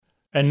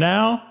And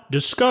now,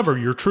 discover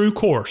your true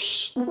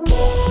course.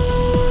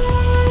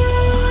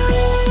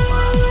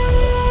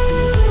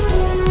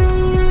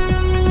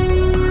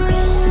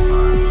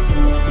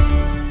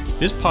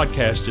 This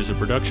podcast is a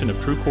production of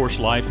True Course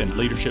Life and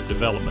Leadership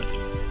Development.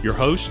 Your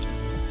host,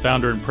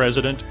 founder and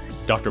president,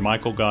 Dr.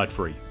 Michael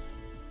Godfrey.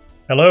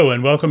 Hello,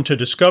 and welcome to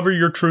Discover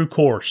Your True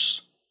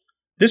Course.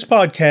 This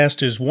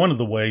podcast is one of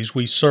the ways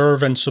we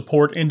serve and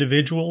support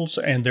individuals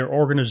and their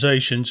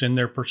organizations in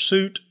their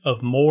pursuit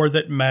of more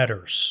that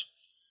matters.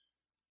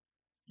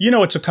 You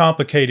know, it's a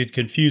complicated,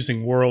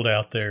 confusing world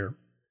out there.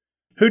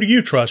 Who do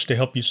you trust to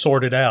help you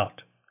sort it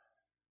out?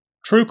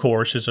 True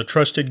Course is a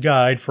trusted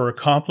guide for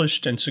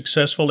accomplished and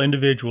successful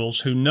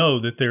individuals who know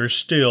that there is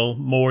still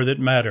more that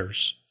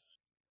matters.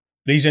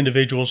 These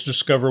individuals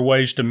discover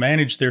ways to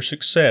manage their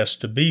success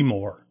to be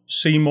more,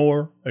 see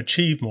more,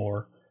 achieve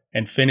more,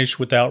 and finish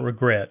without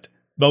regret,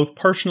 both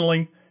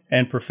personally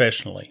and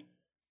professionally.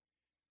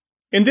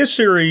 In this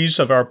series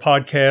of our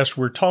podcast,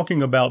 we're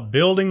talking about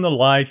building the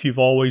life you've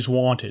always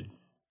wanted.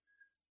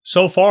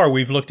 So far,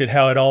 we've looked at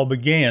how it all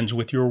begins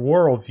with your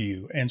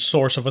worldview and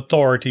source of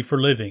authority for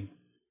living.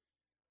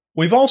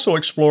 We've also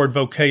explored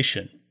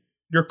vocation,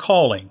 your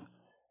calling,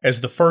 as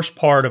the first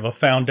part of a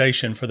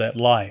foundation for that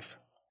life.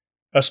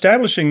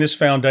 Establishing this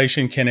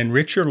foundation can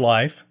enrich your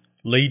life,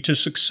 lead to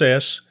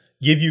success,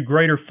 give you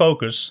greater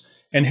focus,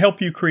 and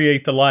help you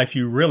create the life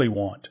you really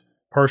want,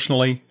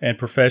 personally and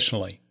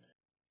professionally.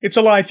 It's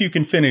a life you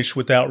can finish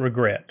without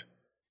regret.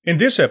 In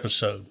this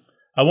episode,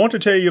 I want to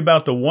tell you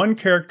about the one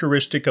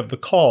characteristic of the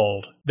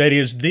called that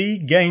is the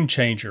game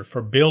changer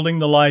for building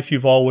the life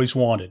you've always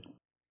wanted.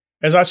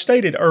 As I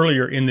stated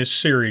earlier in this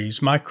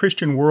series, my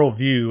Christian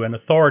worldview and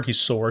authority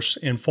source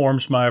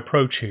informs my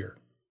approach here.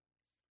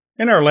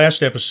 In our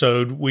last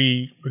episode,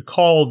 we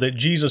recalled that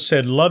Jesus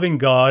said loving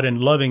God and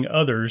loving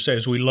others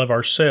as we love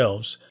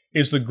ourselves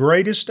is the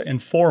greatest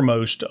and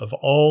foremost of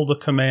all the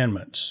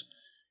commandments.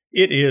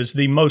 It is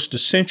the most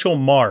essential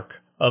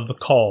mark of the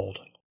called.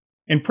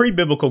 In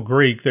pre-biblical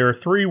Greek, there are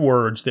three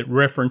words that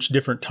reference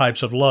different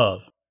types of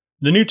love.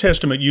 The New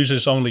Testament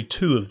uses only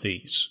two of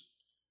these.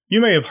 You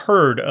may have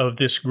heard of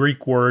this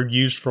Greek word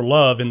used for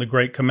love in the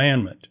Great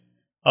Commandment,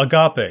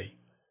 agape.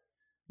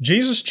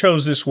 Jesus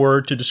chose this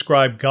word to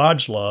describe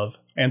God's love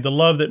and the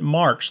love that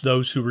marks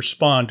those who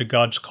respond to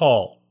God's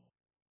call.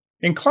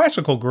 In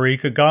classical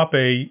Greek,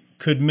 agape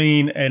could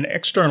mean an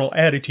external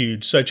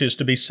attitude such as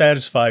to be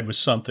satisfied with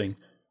something,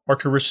 or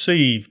to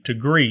receive, to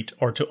greet,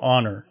 or to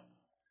honor.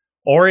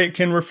 Or it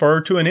can refer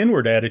to an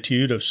inward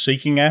attitude of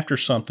seeking after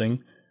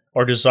something,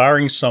 or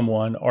desiring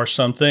someone or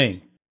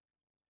something.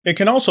 It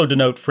can also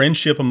denote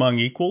friendship among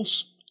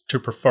equals, to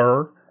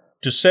prefer,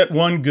 to set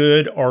one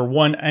good or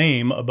one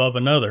aim above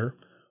another,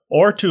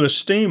 or to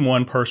esteem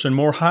one person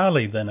more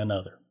highly than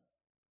another.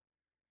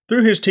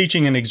 Through his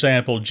teaching and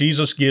example,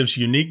 Jesus gives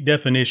unique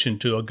definition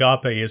to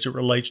agape as it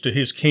relates to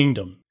his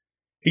kingdom.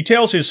 He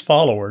tells his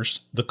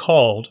followers, the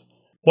called,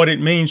 what it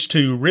means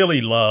to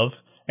really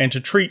love and to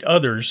treat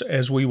others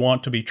as we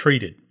want to be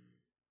treated.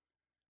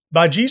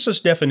 By Jesus'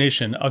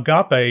 definition,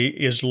 agape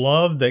is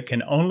love that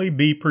can only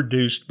be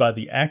produced by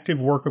the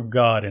active work of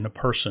God in a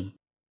person.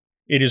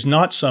 It is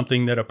not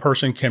something that a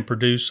person can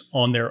produce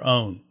on their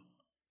own.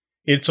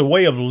 It's a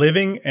way of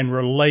living and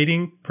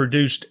relating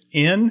produced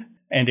in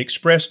and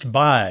expressed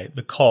by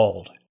the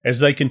called as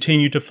they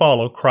continue to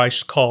follow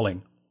Christ's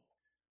calling.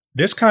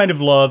 This kind of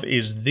love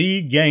is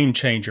the game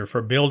changer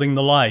for building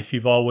the life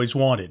you've always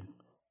wanted.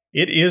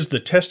 It is the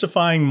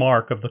testifying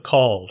mark of the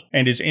called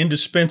and is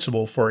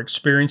indispensable for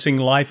experiencing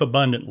life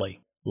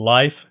abundantly,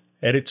 life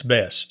at its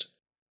best.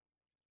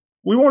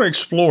 We want to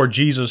explore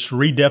Jesus'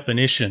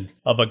 redefinition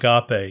of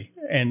agape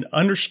and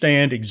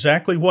understand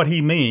exactly what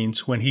he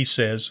means when he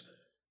says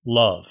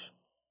love.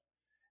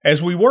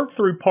 As we work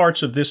through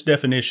parts of this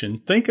definition,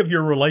 think of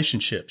your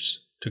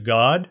relationships to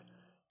God,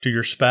 to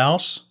your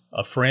spouse,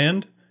 a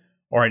friend,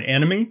 or an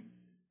enemy,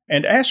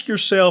 and ask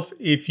yourself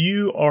if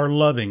you are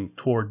loving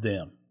toward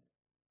them.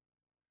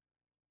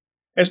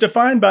 As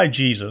defined by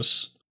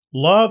Jesus,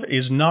 love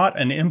is not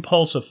an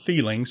impulse of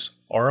feelings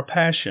or a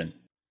passion.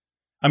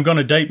 I'm going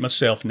to date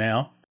myself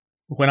now.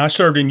 When I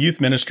served in youth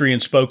ministry and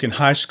spoke in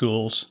high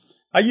schools,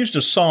 I used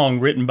a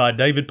song written by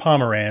David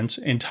Pomeranz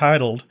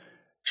entitled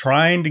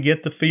Trying to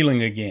Get the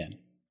Feeling Again.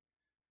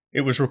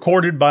 It was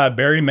recorded by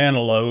Barry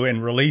Manilow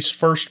and released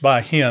first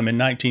by him in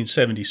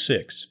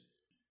 1976.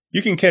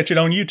 You can catch it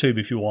on YouTube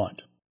if you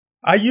want.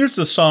 I used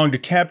the song to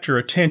capture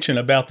attention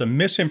about the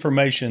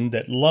misinformation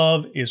that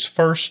love is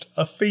first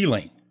a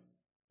feeling.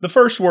 The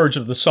first words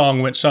of the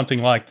song went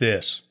something like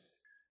this.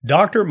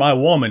 Doctor, my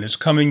woman is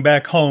coming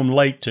back home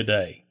late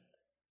today.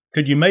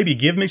 Could you maybe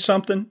give me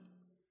something?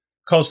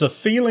 'Cause the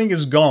feeling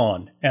is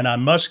gone, and I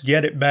must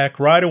get it back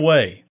right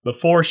away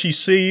before she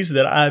sees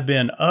that I've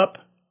been up,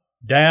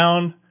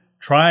 down,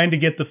 trying to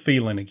get the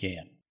feeling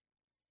again.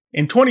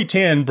 In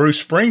 2010,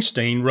 Bruce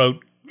Springsteen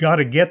wrote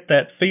Gotta Get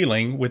That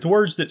Feeling with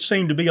words that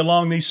seem to be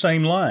along these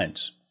same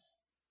lines.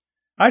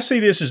 I see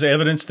this as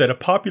evidence that a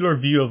popular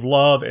view of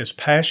love as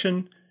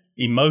passion,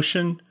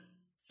 emotion,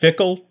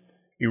 fickle,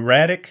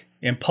 erratic,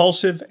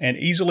 impulsive, and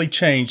easily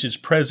changed is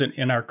present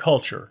in our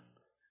culture.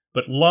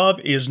 But love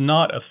is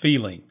not a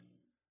feeling.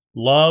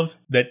 Love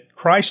that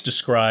Christ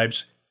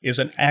describes is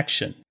an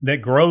action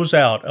that grows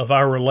out of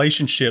our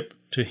relationship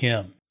to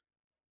Him.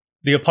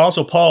 The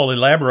Apostle Paul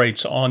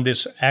elaborates on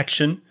this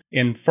action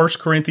in 1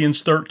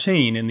 Corinthians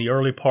 13 in the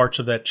early parts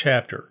of that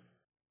chapter.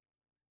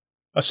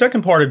 A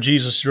second part of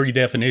Jesus'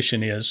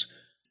 redefinition is,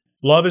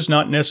 love is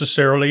not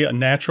necessarily a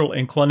natural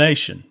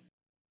inclination.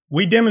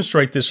 We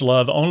demonstrate this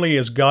love only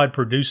as God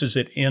produces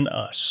it in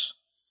us.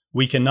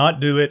 We cannot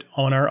do it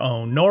on our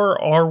own,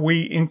 nor are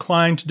we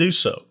inclined to do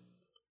so.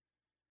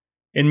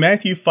 In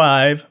Matthew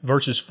 5,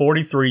 verses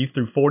 43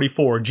 through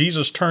 44,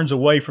 Jesus turns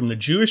away from the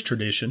Jewish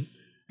tradition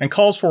and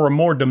calls for a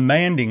more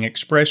demanding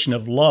expression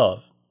of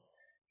love.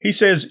 He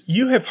says,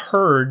 "You have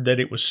heard that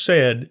it was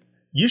said,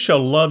 'You shall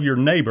love your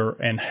neighbor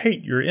and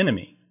hate your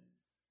enemy.'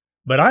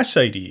 But I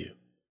say to you,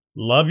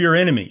 love your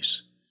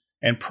enemies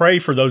and pray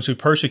for those who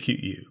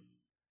persecute you."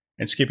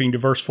 And skipping to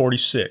verse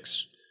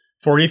 46,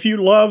 "For if you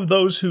love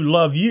those who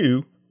love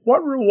you,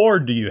 what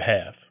reward do you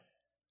have?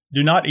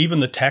 Do not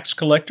even the tax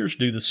collectors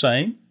do the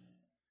same?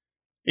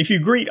 If you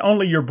greet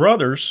only your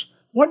brothers,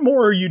 what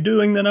more are you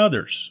doing than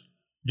others?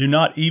 Do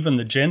not even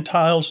the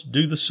Gentiles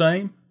do the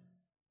same?"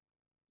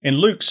 In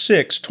Luke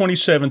 6,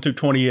 27 through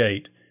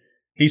 28,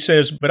 he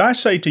says, "But I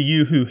say to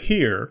you who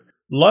hear,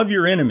 love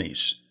your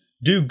enemies,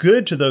 do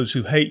good to those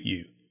who hate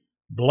you,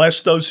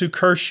 bless those who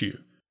curse you,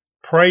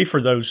 pray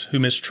for those who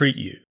mistreat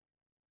you."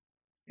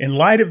 In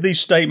light of these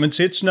statements,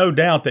 it's no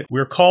doubt that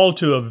we're called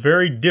to a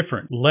very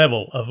different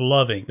level of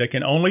loving that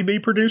can only be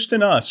produced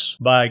in us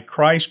by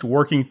Christ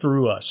working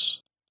through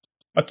us.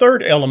 A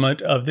third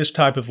element of this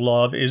type of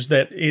love is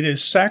that it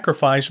is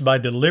sacrificed by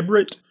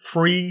deliberate,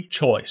 free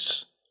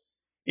choice.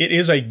 It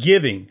is a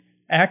giving,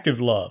 active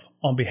love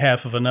on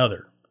behalf of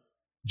another.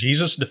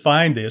 Jesus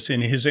defined this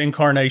in His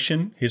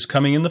incarnation, His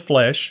coming in the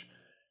flesh,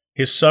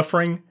 His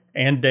suffering,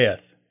 and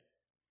death.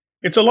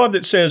 It's a love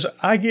that says,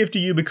 "I give to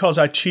you because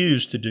I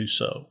choose to do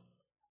so.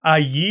 I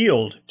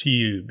yield to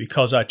you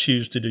because I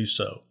choose to do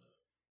so,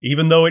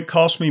 even though it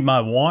costs me my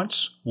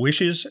wants,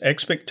 wishes,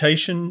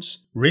 expectations,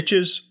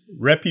 riches,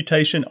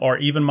 reputation, or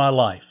even my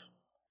life."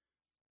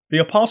 The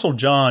Apostle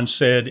John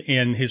said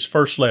in his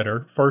first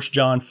letter, 1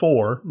 John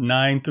 4,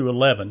 9 through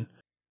 11,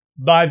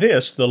 "By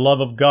this the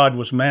love of God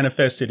was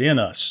manifested in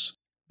us,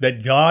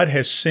 that God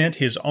has sent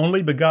His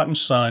only begotten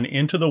Son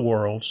into the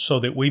world so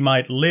that we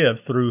might live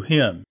through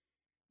Him.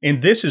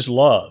 And this is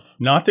love,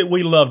 not that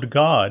we loved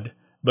God,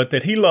 but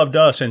that He loved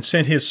us and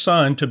sent His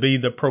Son to be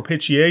the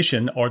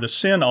propitiation or the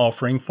sin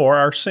offering for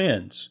our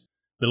sins.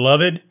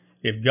 Beloved,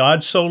 if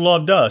God so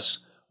loved us,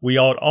 we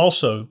ought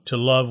also to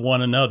love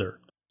one another."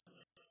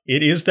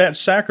 It is that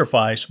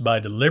sacrifice by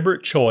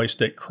deliberate choice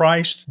that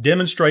Christ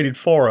demonstrated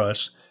for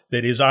us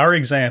that is our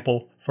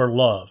example for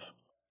love.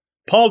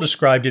 Paul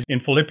described it in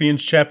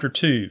Philippians chapter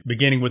 2,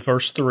 beginning with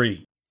verse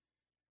 3.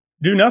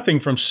 "Do nothing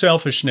from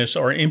selfishness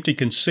or empty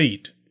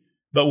conceit,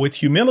 but with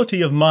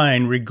humility of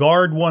mind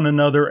regard one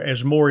another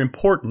as more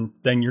important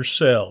than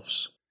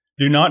yourselves.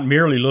 Do not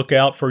merely look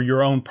out for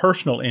your own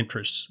personal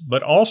interests,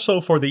 but also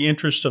for the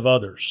interests of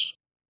others.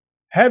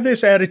 Have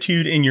this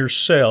attitude in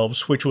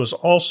yourselves, which was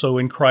also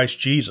in Christ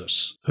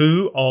Jesus,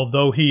 who,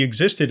 although He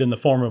existed in the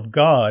form of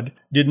God,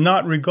 did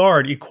not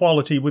regard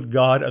equality with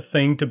God a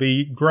thing to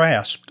be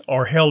grasped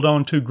or held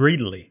on to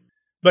greedily.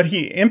 But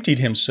He emptied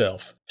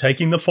Himself,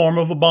 taking the form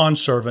of a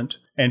bondservant,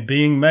 and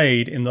being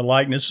made in the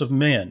likeness of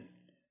men.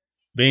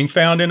 Being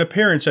found in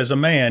appearance as a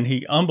man,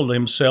 He humbled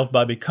Himself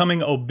by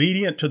becoming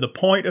obedient to the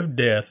point of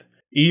death,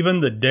 even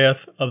the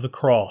death of the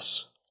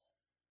cross."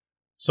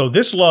 So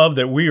this love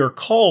that we are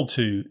called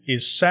to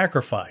is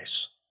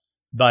sacrifice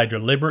by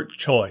deliberate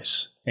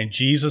choice, and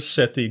Jesus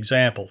set the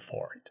example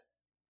for it.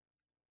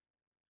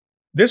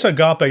 This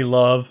agape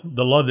love,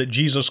 the love that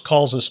Jesus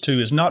calls us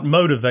to, is not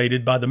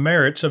motivated by the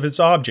merits of its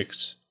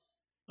objects,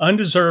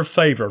 undeserved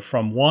favor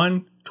from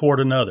one toward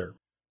another.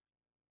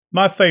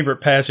 My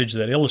favorite passage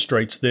that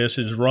illustrates this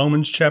is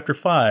Romans chapter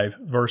 5,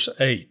 verse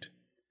 8,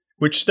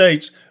 which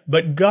states,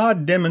 "But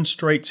God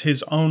demonstrates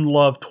His own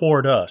love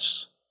toward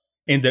us,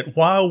 in that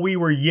while we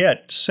were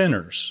yet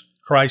sinners,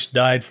 Christ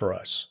died for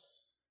us."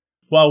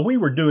 While we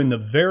were doing the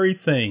very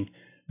thing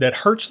that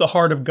hurts the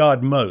heart of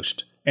God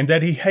most and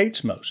that He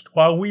hates most,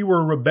 while we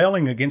were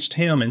rebelling against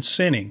Him and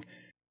sinning,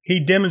 He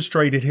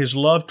demonstrated His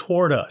love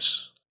toward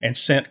us and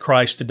sent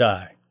Christ to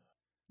die.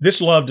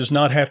 This love does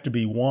not have to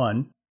be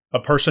won. A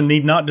person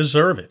need not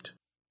deserve it.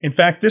 In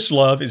fact, this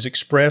love is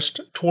expressed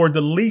toward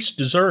the least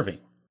deserving.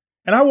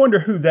 And I wonder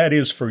who that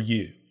is for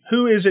you.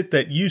 Who is it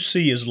that you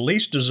see as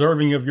least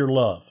deserving of your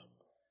love?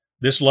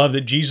 This love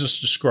that Jesus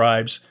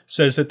describes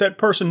says that that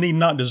person need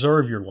not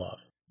deserve your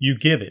love. You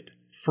give it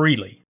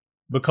freely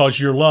because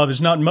your love is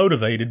not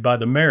motivated by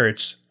the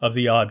merits of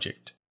the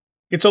object.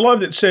 It's a love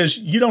that says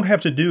you don't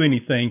have to do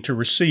anything to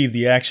receive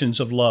the actions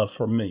of love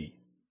from me.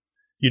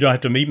 You don't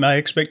have to meet my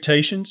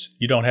expectations.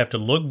 You don't have to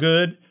look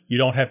good. You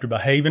don't have to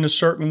behave in a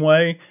certain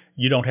way.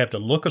 You don't have to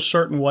look a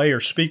certain way or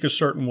speak a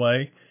certain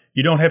way.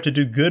 You don't have to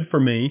do good for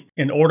me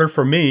in order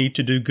for me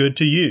to do good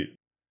to you.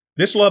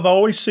 This love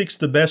always seeks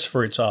the best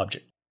for its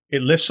object.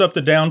 It lifts up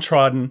the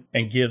downtrodden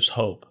and gives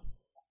hope.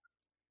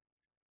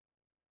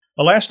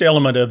 A last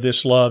element of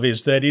this love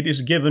is that it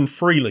is given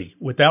freely,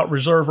 without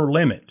reserve or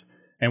limit,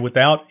 and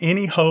without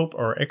any hope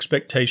or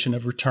expectation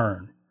of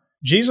return.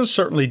 Jesus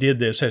certainly did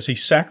this as he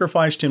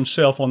sacrificed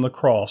himself on the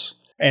cross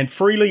and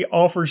freely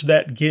offers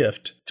that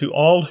gift to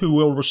all who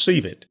will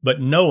receive it, but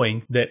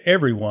knowing that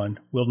everyone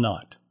will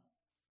not.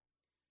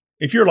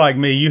 If you're like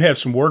me, you have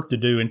some work to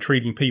do in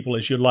treating people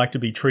as you'd like to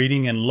be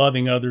treating and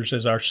loving others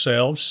as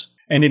ourselves,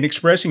 and in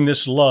expressing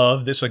this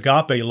love, this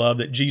agape love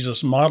that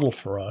Jesus modeled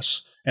for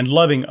us, and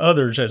loving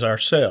others as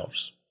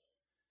ourselves.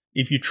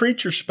 If you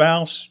treat your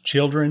spouse,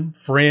 children,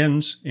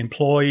 friends,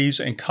 employees,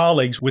 and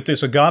colleagues with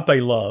this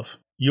agape love,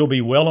 you'll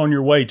be well on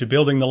your way to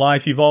building the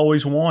life you've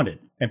always wanted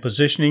and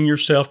positioning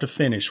yourself to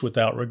finish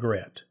without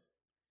regret.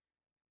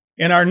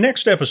 In our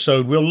next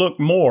episode, we'll look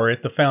more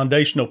at the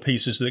foundational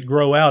pieces that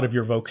grow out of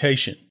your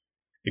vocation.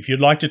 If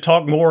you'd like to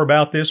talk more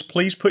about this,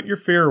 please put your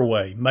fear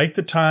away, make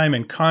the time,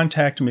 and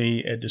contact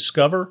me at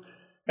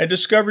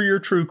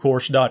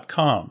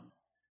discoveryourtruecourse.com.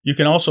 You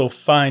can also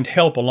find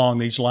help along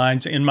these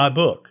lines in my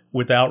book,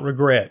 Without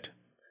Regret.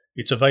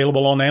 It's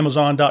available on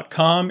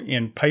Amazon.com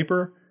in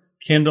paper,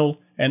 Kindle,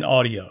 and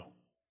audio.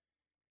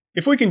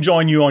 If we can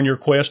join you on your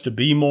quest to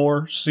be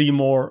more, see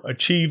more,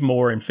 achieve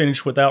more, and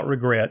finish without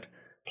regret,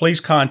 please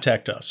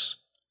contact us.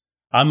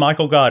 I'm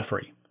Michael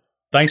Godfrey.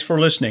 Thanks for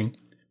listening.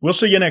 We'll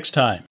see you next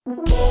time.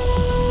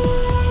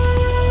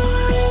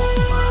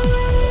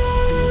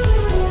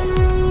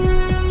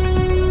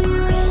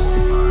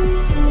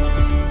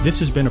 This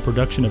has been a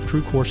production of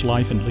True Course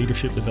Life and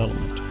Leadership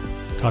Development.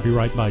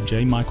 Copyright by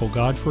J. Michael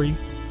Godfrey.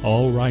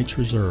 All rights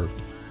reserved.